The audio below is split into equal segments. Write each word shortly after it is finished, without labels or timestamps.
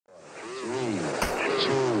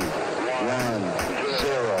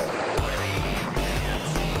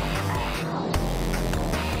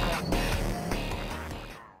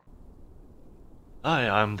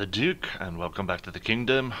I'm the Duke, and welcome back to the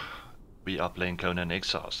Kingdom. We are playing Conan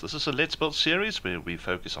Exiles. This is a Let's Build series where we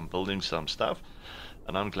focus on building some stuff,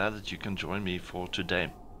 and I'm glad that you can join me for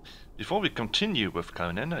today. Before we continue with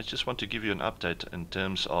Conan, I just want to give you an update in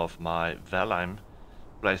terms of my Valheim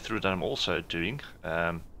playthrough that I'm also doing.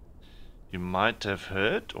 You might have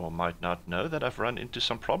heard or might not know that I've run into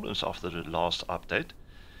some problems after the last update.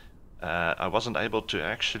 I wasn't able to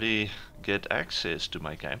actually get access to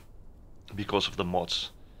my game because of the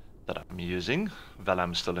mods that I'm using.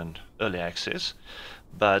 Valheim is still in early access,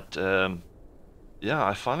 but yeah,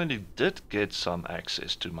 I finally did get some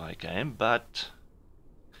access to my game, but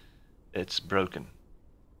it's broken,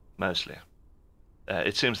 mostly.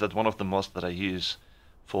 It seems that one of the mods that I use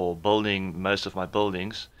for building most of my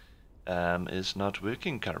buildings is not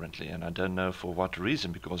working currently, and I don't know for what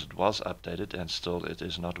reason, because it was updated and still it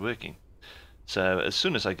is not working. So as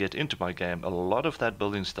soon as I get into my game, a lot of that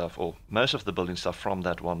building stuff, or most of the building stuff from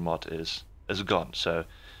that one mod is gone. So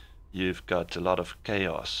you've got a lot of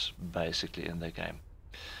chaos basically in the game.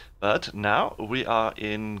 But now we are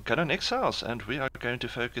in Conan Exiles, and we are going to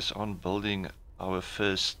focus on building our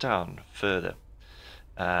first town further.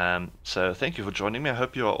 So thank you for joining me. I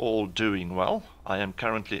hope you are all doing well. I am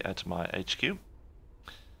currently at my HQ.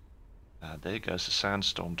 There goes the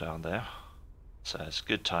sandstorm down there. So it's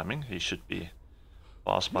good timing. He should be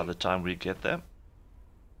past by the time we get there.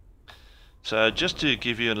 So just to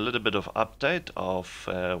give you a little bit of update of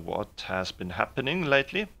what has been happening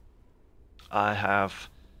lately, I have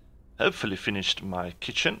hopefully finished my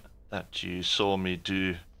kitchen that you saw me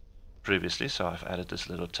do previously. So I've added this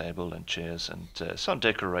little table and chairs and some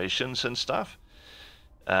decorations and stuff.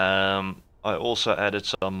 I also added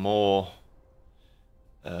some more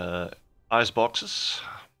ice boxes.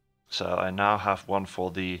 So I now have one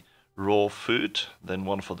for the raw food, then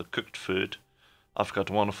one for the cooked food. I've got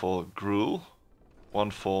one for gruel, one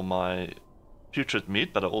for my putrid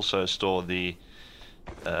meat, but I also store the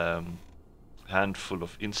handful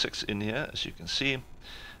of insects in here, as you can see.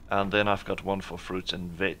 And then I've got one for fruits and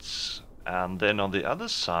vets. And then on the other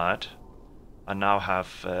side, I now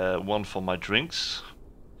have one for my drinks.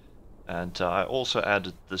 And I also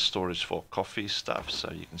added the storage for coffee stuff. So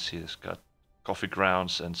you can see it's got coffee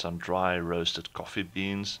grounds and some dry roasted coffee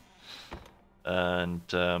beans. And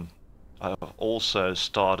I've also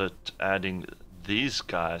started adding these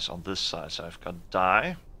guys on this side. So I've got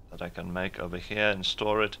dye that I can make over here and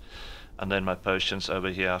store it. And then my potions over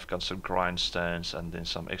here, I've got some grindstones and then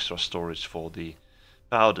some extra storage for the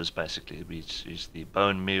powders, basically, which is the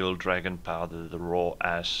bone meal, dragon powder, the raw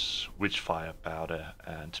ash, witchfire powder,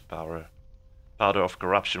 and powder of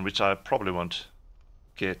corruption, which I probably won't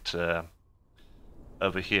get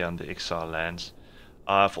over here on the Exile lands.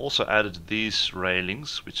 I've also added these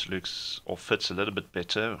railings, which looks or fits a little bit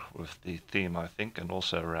better with the theme, I think, and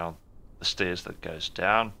also around the stairs that goes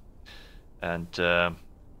down. And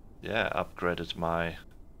yeah, upgraded my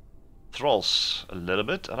thralls a little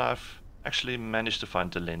bit, and I've actually managed to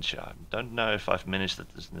find Delencia. I don't know if I've managed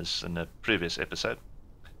this in a previous episode.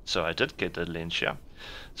 So I did get Delencia.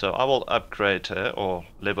 So I will upgrade her or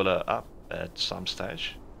level her up at some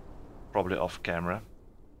stage, probably off camera.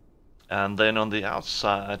 And then on the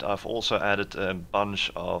outside, I've also added a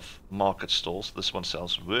bunch of market stalls. This one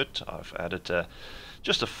sells wood. I've added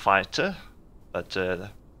just a fighter, but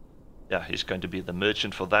yeah, he's going to be the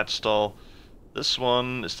merchant for that stall. This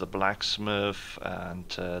one is the blacksmith, and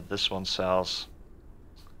this one sells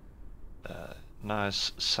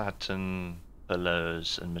nice satin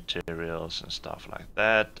pillows and materials and stuff like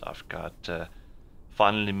that. I've got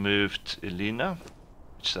finally moved Elena,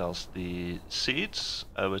 which sells the seeds,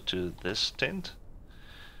 over to this tent.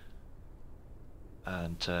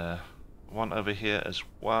 And one over here as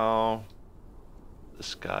well.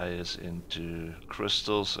 This guy is into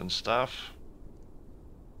crystals and stuff.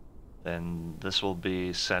 Then this will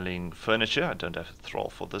be selling furniture. I don't have a thrall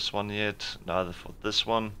for this one yet, neither for this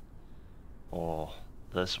one or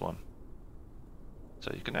this one.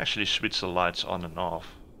 So you can actually switch the lights on and off.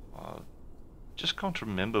 Just can't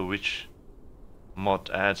remember which mod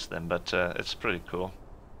adds them, but it's pretty cool.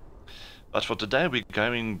 But for today, we're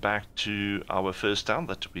going back to our first town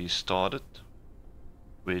that we started,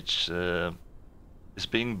 which is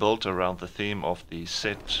being built around the theme of the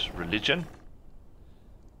Set religion.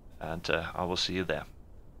 And I will see you there.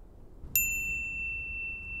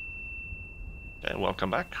 Okay,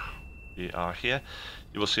 welcome back. We are here.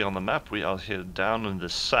 You will see on the map we are here down in the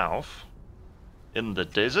south, in the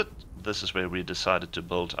desert. This is where we decided to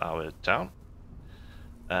build our town.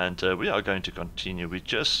 And we are going to continue. We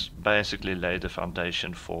just basically laid the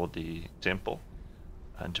foundation for the temple.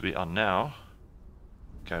 And we are now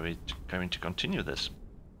going to continue this.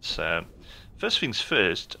 So first things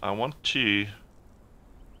first, I want to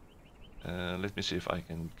let me see if I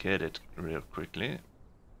can get it real quickly.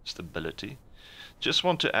 Stability. Just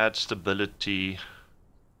want to add stability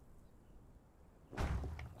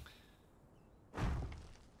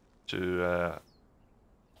to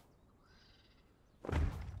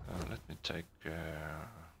let me take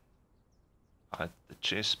hide the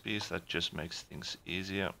chess piece. That just makes things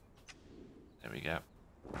easier. There we go.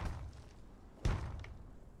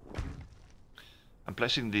 I'm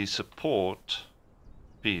placing the support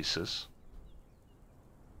pieces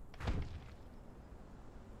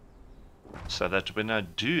so that when I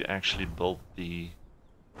do actually build the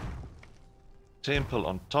temple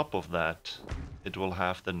on top of that, it will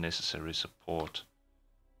have the necessary support.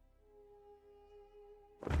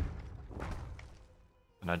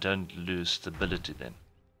 And I don't lose stability then.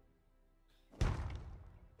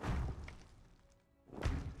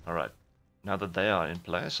 Alright, now that they are in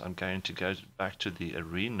place, I'm going to go back to the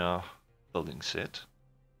arena building set.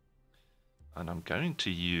 And I'm going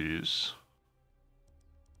to use,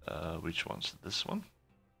 which one's this one?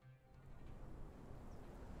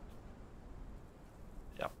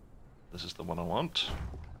 Yeah, this is the one I want.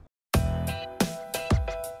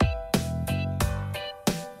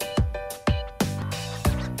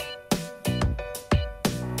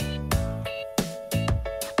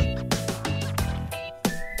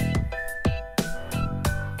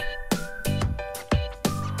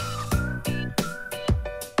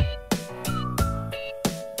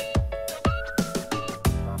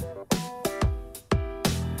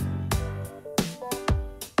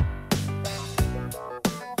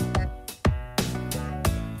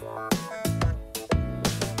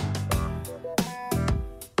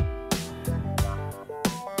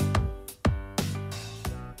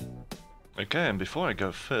 Okay, and before I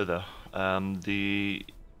go further, the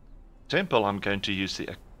temple, I'm going to use the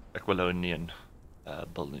Aquilonian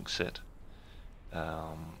building set.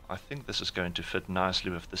 I think this is going to fit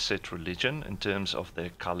nicely with the set religion in terms of their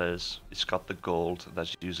colors. It's got the gold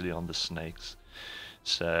that's usually on the snakes,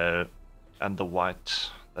 so, and the white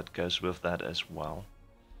that goes with that as well.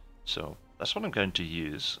 So that's what I'm going to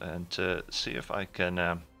use, and see if I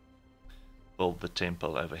can build the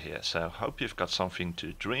temple over here. So hope you've got something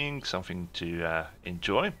to drink, something to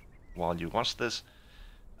enjoy while you watch this,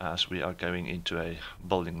 as we are going into a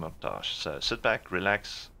building montage. So sit back,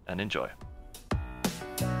 relax, and enjoy.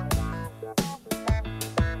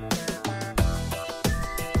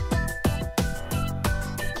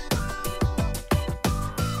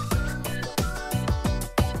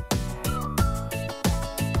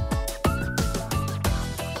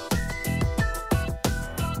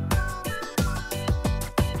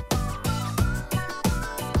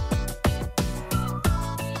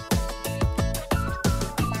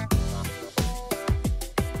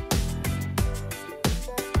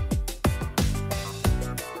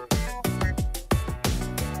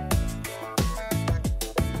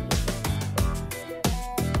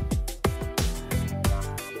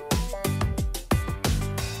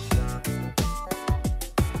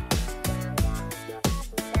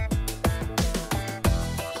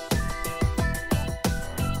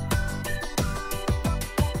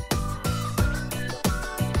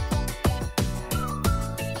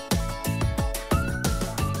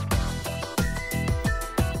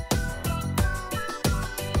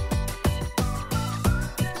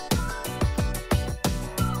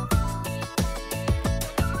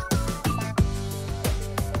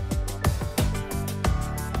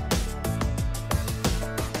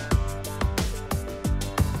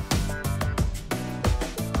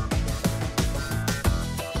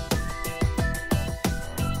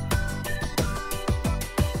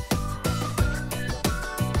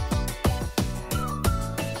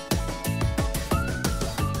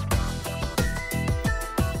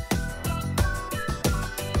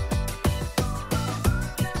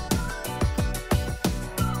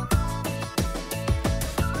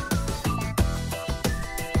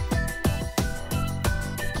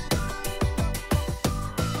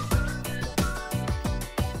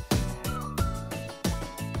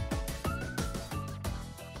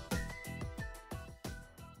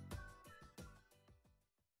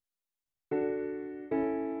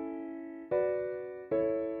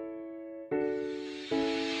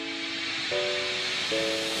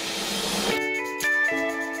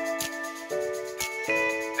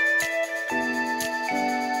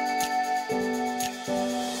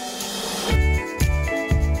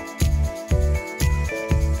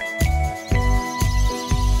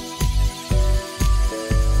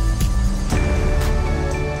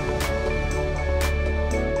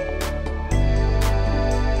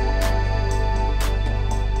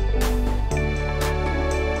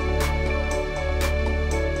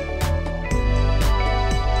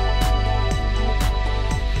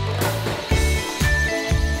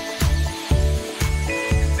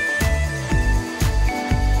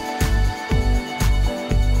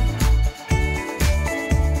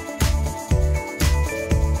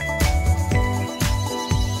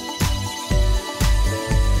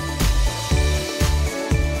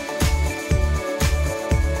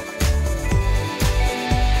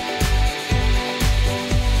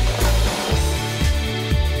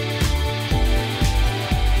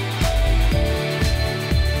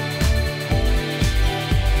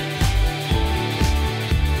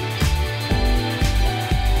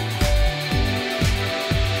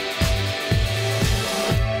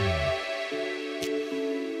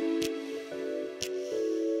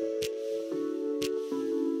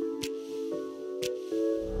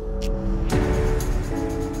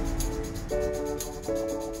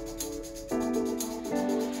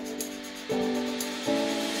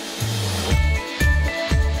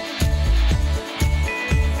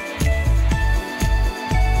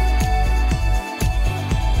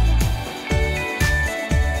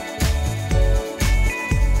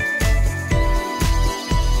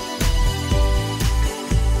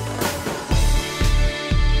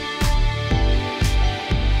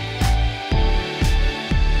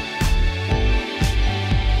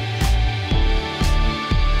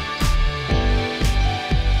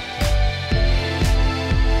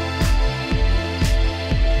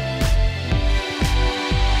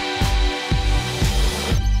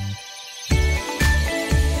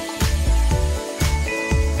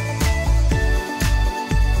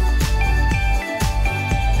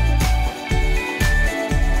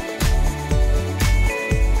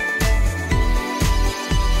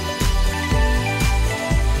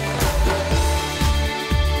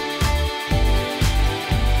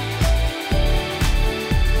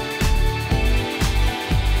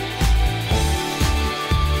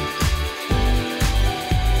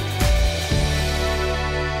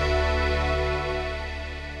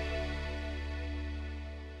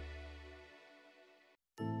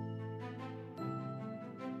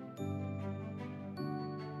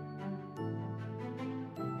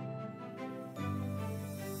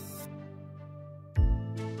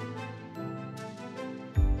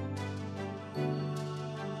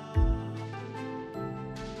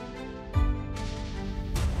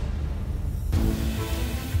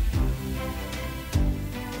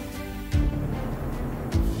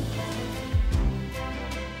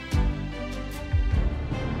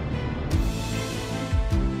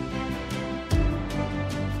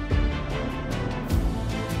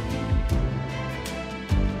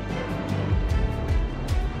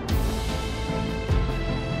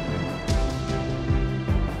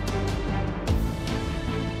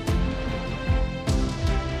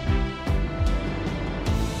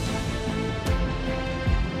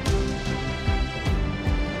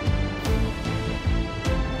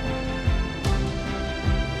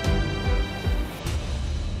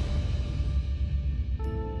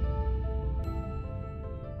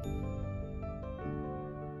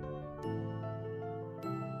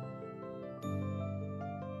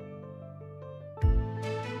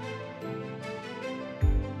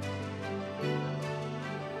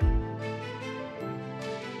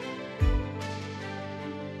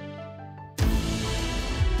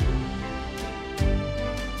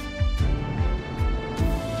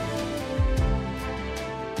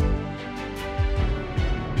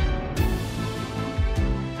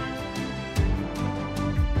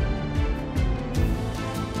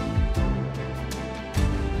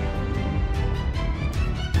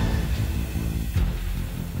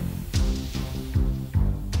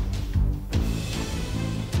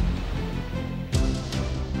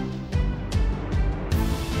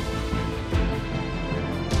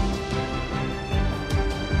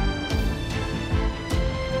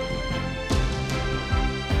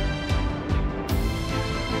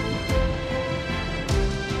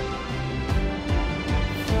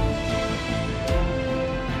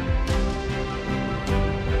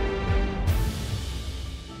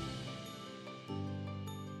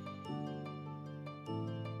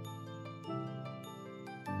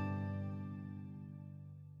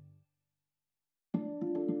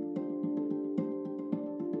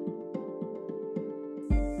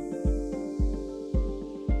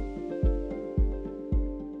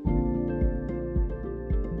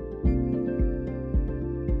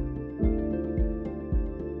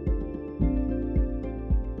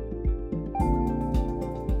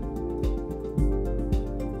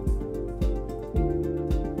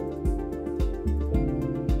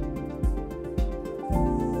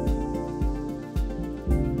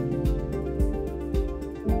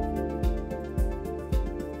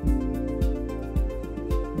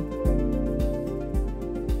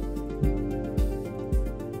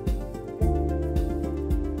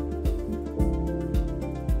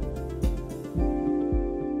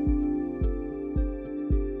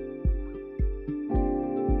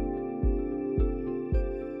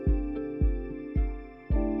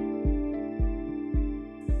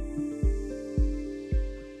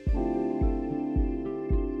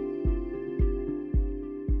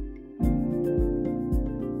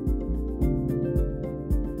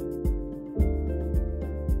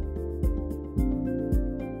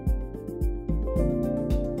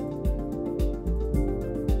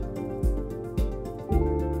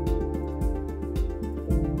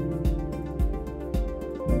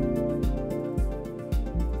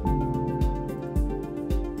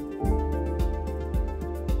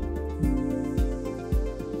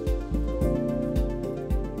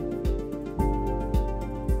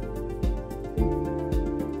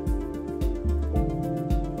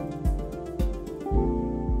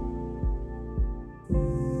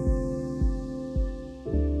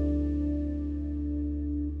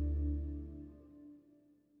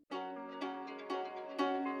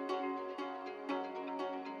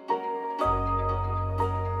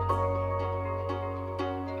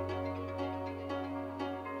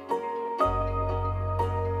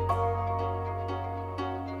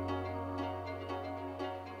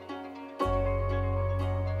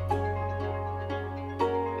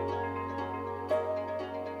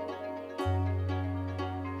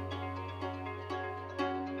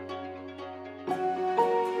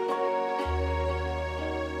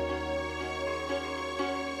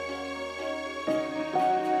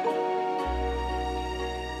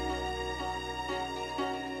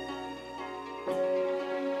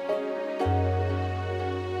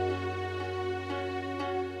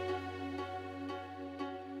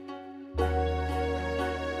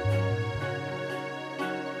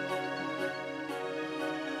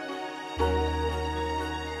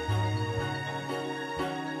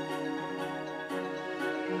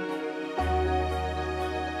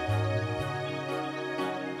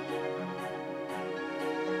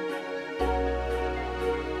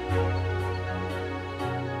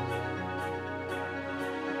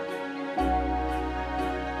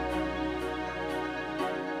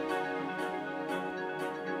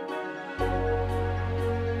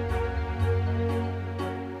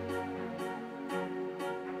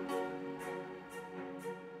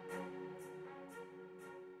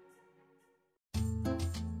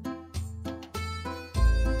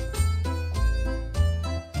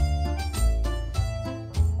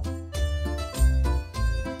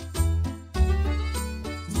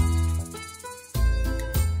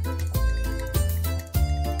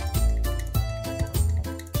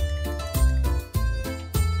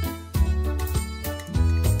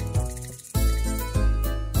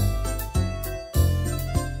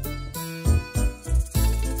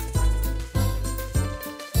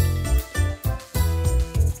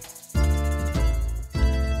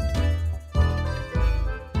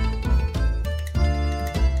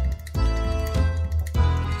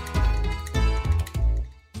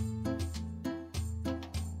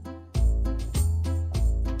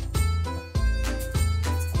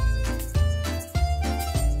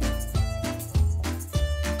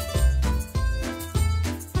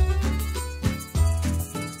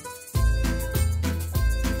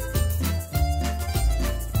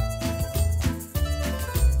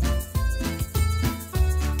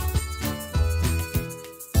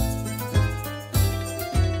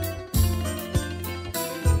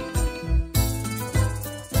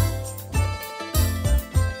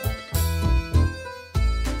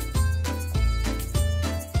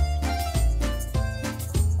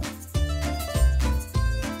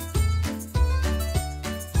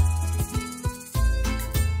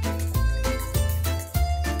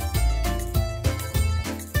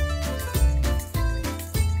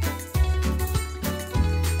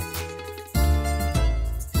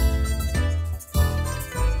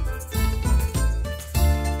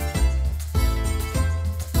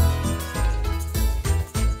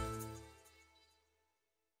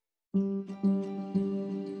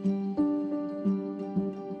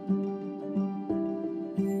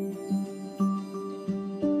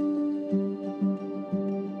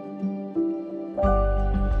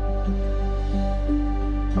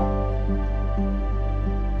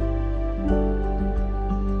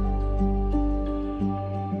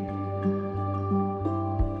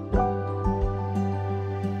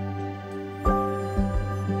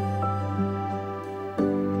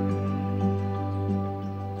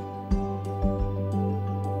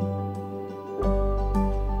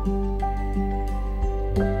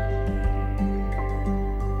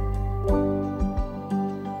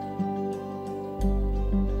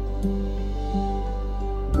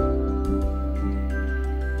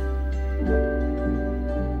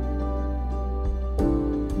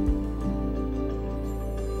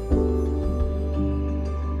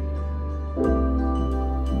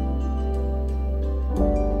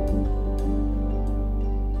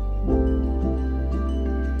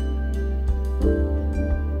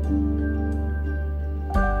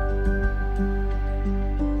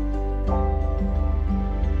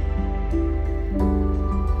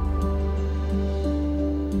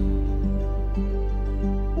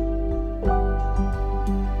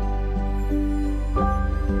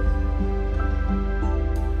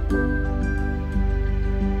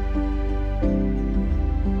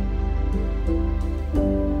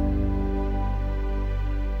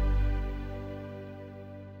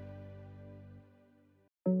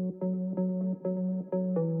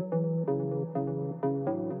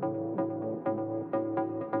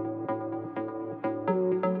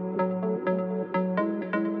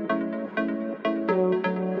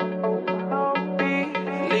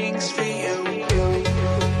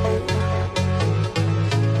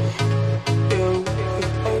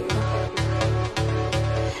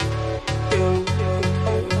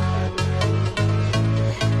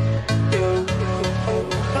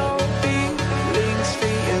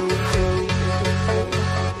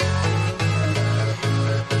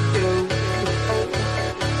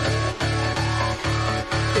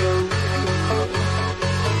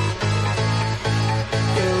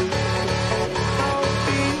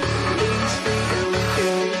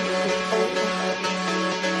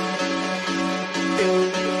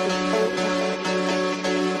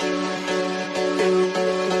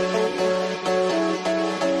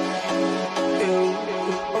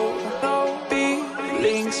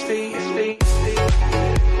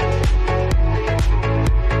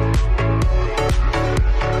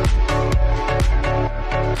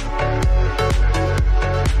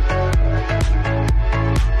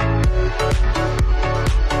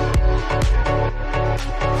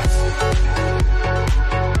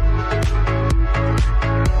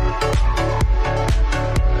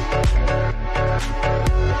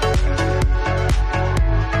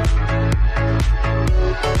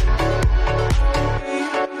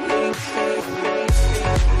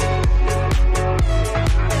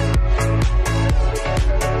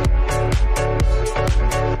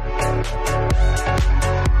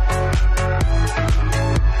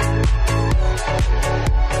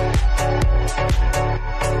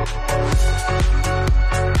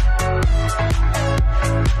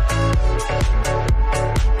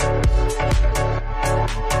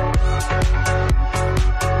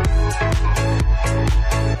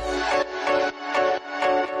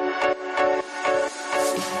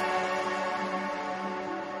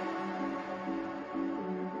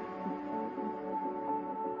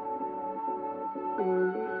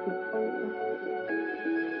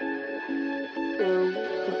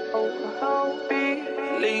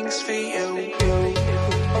 feelings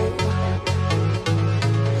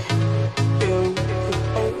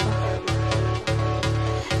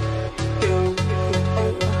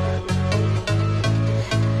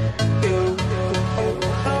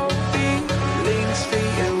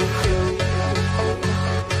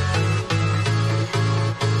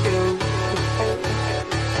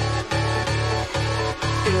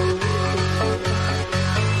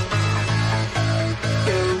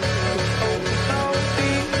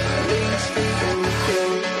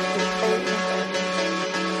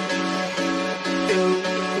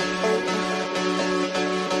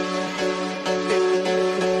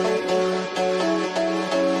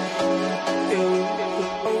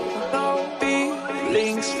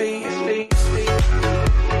for you.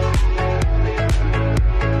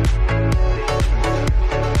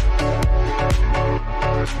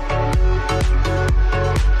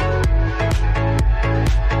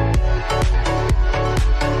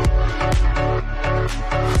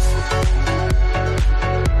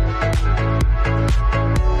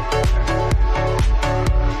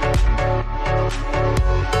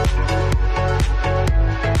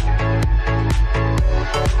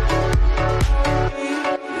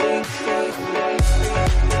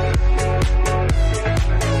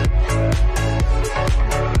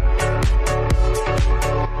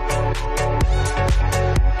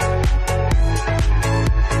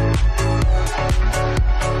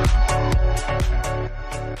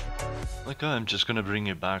 Okay, I'm just going to bring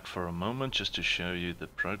you back for a moment just to show you the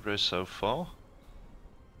progress so far.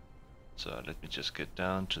 So let me just get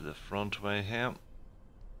down to the front way here.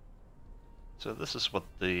 So this is what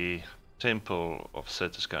the temple of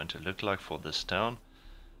Set is going to look like for this town.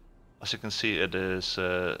 As you can see, it is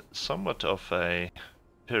somewhat of a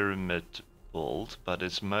pyramid build, but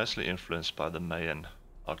it's mostly influenced by the Mayan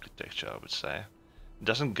architecture, I would say. It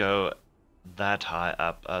doesn't go that high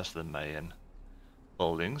up as the Mayan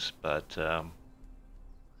buildings, but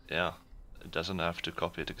yeah, it doesn't have to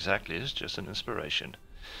copy it exactly, it's just an inspiration.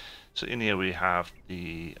 So in here we have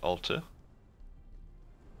the altar,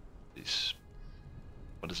 this,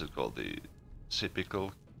 what is it called, the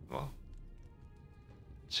sepulchral, well,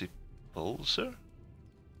 sepulchre?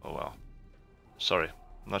 Oh well, sorry,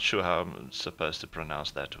 I'm not sure how I'm supposed to pronounce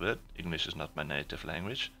that word. English is not my native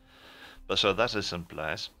language, but so that is in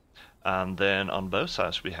place. And then on both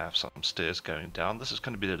sides we have some stairs going down. This is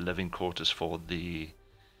going to be the living quarters for the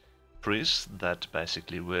priests that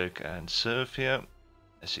basically work and serve here,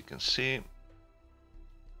 as you can see,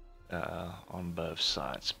 on both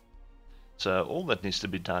sides. So all that needs to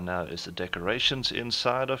be done now is the decorations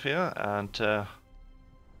inside of here, and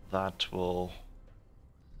that will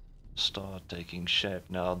start taking shape.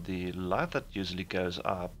 Now the light that usually goes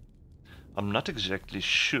up, I'm not exactly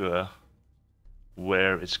sure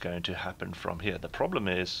where it's going to happen from here. The problem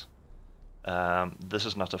is this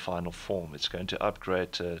is not a final form. It's going to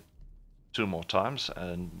upgrade 2 more times,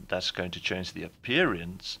 and that's going to change the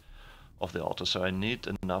appearance of the altar. So I need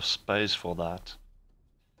enough space for that.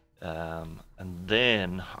 And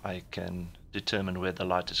then I can determine where the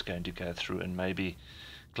light is going to go through and maybe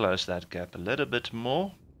close that gap a little bit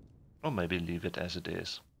more, or maybe leave it as it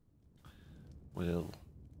is. We'll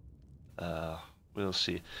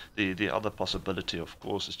see. The other possibility, of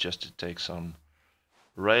course, is just to take some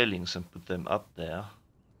railings and put them up there.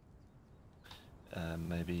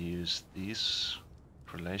 Maybe use these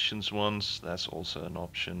relations ones. That's also an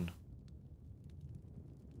option.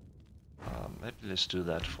 Maybe let's do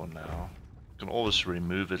that for now. We can always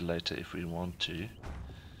remove it later if we want to.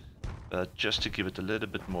 But just to give it a little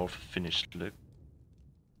bit more of a finished look.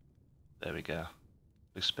 There we go.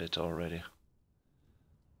 Looks better already.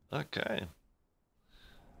 Okay.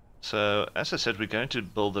 So, as I said, we're going to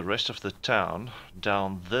build the rest of the town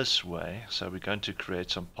down this way. So we're going to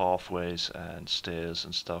create some pathways and stairs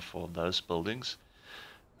and stuff for those buildings.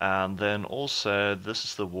 And then also, this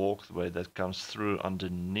is the walkway that comes through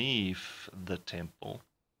underneath the temple.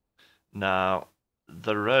 Now,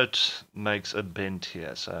 the road makes a bend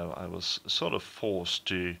here, so I was sort of forced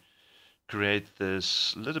to create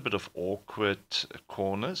this little bit of awkward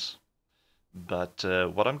corners. But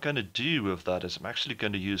what I'm going to do with that is I'm actually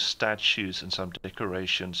going to use statues and some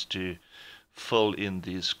decorations to fill in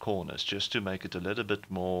these corners, just to make it a little bit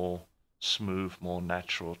more smooth, more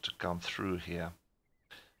natural to come through here.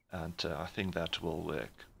 And I think that will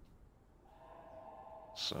work.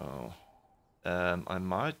 So I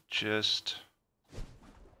might just,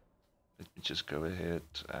 let me just go ahead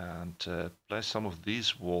and place some of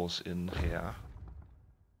these walls in here,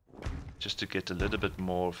 just to get a little bit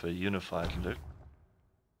more of a unified look.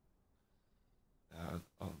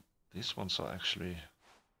 Oh, these ones are actually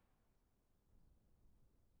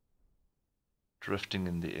drifting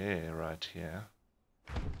in the air right here.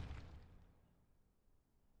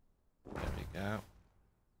 There we go.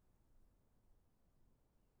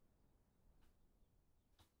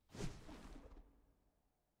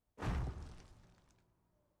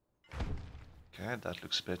 Okay, that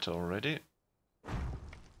looks better already.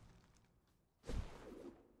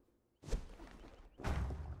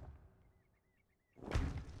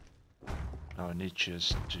 Now I need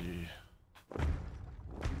just to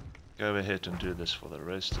go ahead and do this for the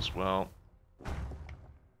rest as well.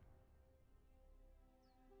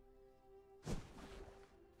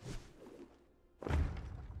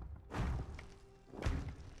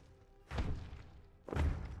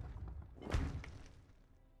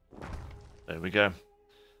 There we go.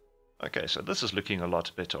 Okay, so this is looking a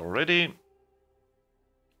lot better already.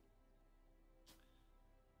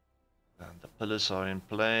 And the pillars are in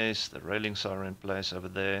place, the railings are in place over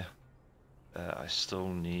there. I still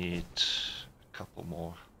need a couple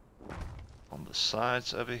more on the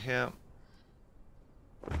sides over here.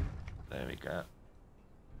 There we go.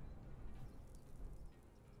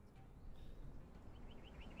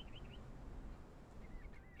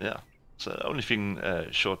 Yeah. So the only thing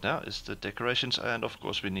short now is the decorations, and of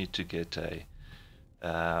course we need to get a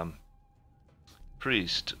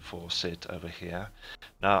priest for set over here.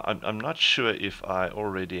 Now I'm not sure if I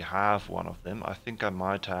already have one of them. I think I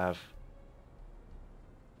might have.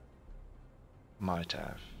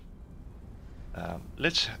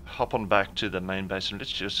 Let's hop on back to the main base and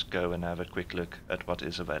let's just go and have a quick look at what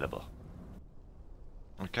is available.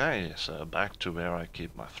 Okay, so back to where I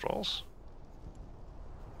keep my thralls.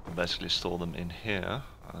 I basically store them in here.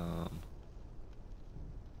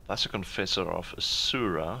 That's a confessor of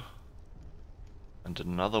Asura and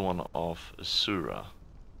another one of Asura.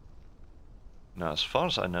 Now, as far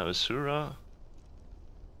as I know, Asura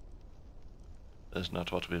is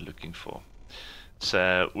not what we're looking for.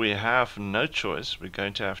 So we have no choice. We're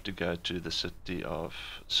going to have to go to the city of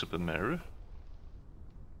Supermeru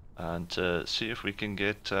and see if we can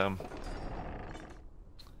get a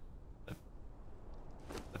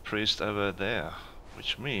priest over there,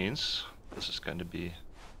 which means this is going to be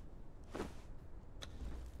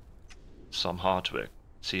some hard work.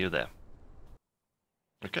 See you there.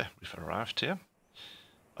 Okay, we've arrived here.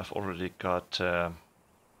 I've already got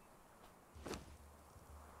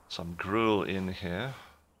some gruel in here,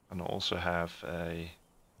 and I also have a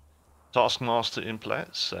taskmaster in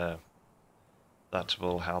place. That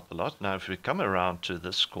will help a lot. Now if we come around to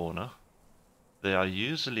this corner, there are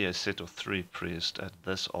usually a set of 3 priests at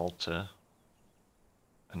this altar,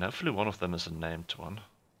 and hopefully one of them is a named one.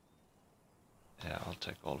 Yeah, I'll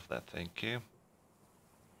take all of that, thank you.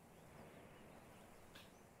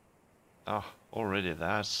 Oh, already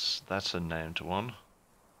that's a named one.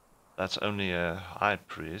 That's only a high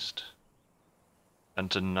priest.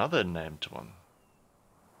 And another named one.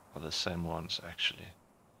 Or the same ones actually.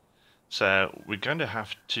 So we're going to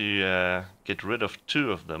have to get rid of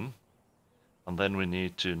 2 of them. And then we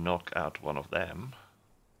need to knock out one of them.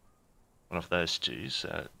 One of those 2.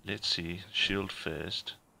 So let's see. Shield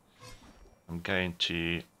first. I'm going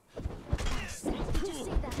to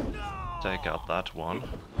take out that one.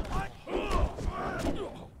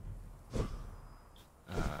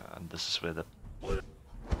 And this is where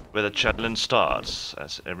the challenge starts,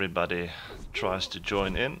 as everybody tries to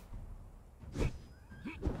join in.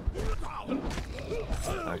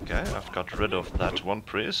 Okay, I've got rid of that one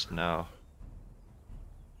priest now.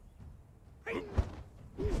 Let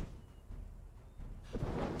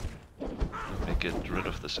me get rid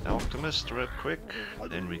of this alchemist real quick,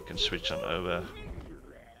 then we can switch on over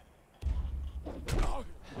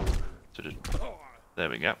to the... There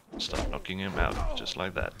we go, start knocking him out, just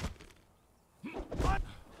like that.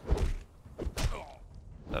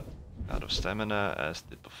 Out of stamina, as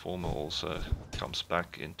the performer also comes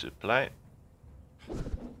back into play.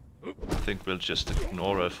 I think we'll just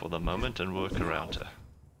ignore her for the moment and work around her.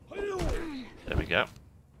 There we go.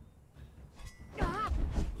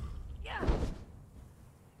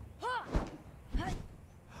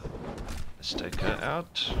 Let's take her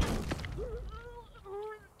out.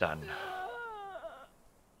 Done.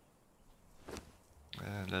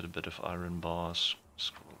 A little bit of iron bars.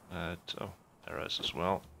 Oh, arrows as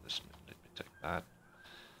well. Let me take that.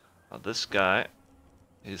 Now this guy,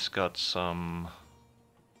 he's got some...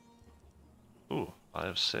 Ooh, I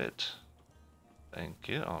have said. Thank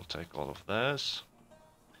you, I'll take all of those.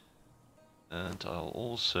 And I'll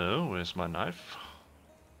also... Where's my knife?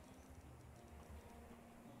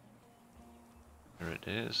 Here it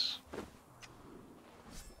is. Let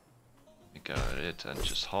me go at it and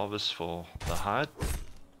just harvest for the hide.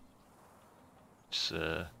 It's,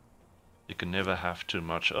 you can never have too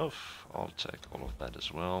much of. I'll take all of that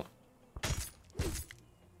as well.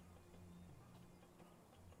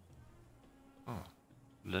 Oh,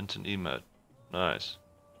 Linton emote. Nice.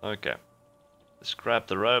 Okay. Let's grab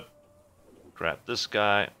the rope. Grab this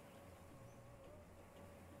guy.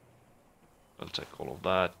 I'll take all of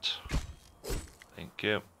that. Thank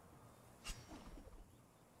you.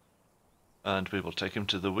 And we will take him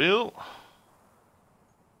to the wheel.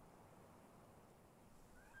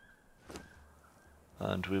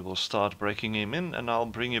 And we will start breaking him in, and I'll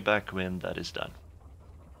bring you back when that is done.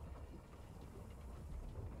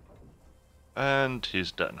 And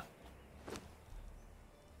he's done.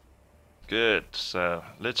 Good, so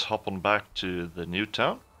let's hop on back to the new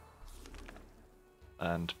town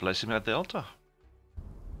and place him at the altar.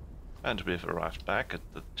 And we've arrived back at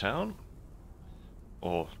the town,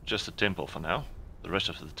 or just the temple for now. The rest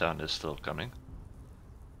of the town is still coming.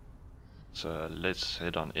 So let's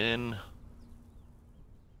head on in.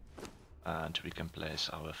 And we can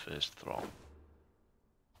place our first thrall.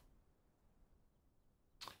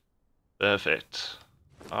 Perfect.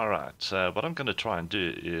 Alright, so what I'm going to try and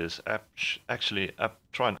do is actually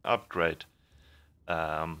try and upgrade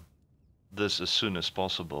this as soon as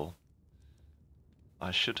possible.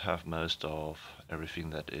 I should have most of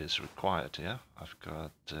everything that is required here. I've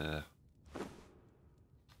got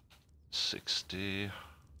 60...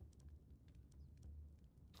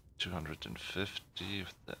 250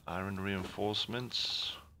 of the iron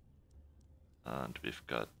reinforcements, and we've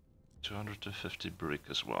got 250 brick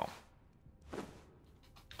as well.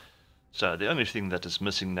 So the only thing that is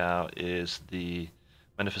missing now is the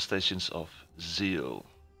manifestations of zeal,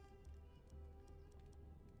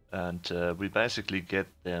 and we basically get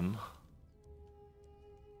them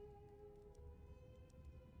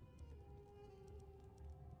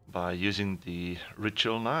by using the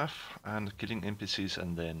ritual knife and killing NPCs,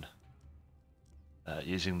 and then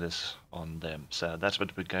using this on them. So that's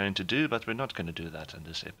what we're going to do, but we're not going to do that in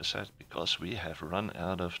this episode because we have run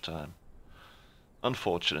out of time,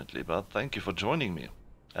 unfortunately. But thank you for joining me.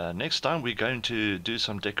 Next time we're going to do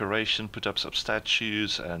some decoration, put up some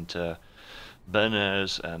statues and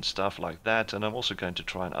banners and stuff like that, and I'm also going to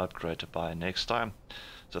try and upgrade it by next time.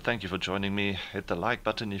 So thank you for joining me. Hit the like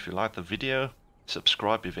button if you like the video.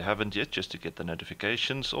 Subscribe if you haven't yet, just to get the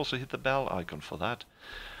notifications. Also hit the bell icon for that.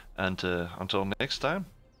 And until next time,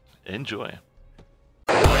 enjoy.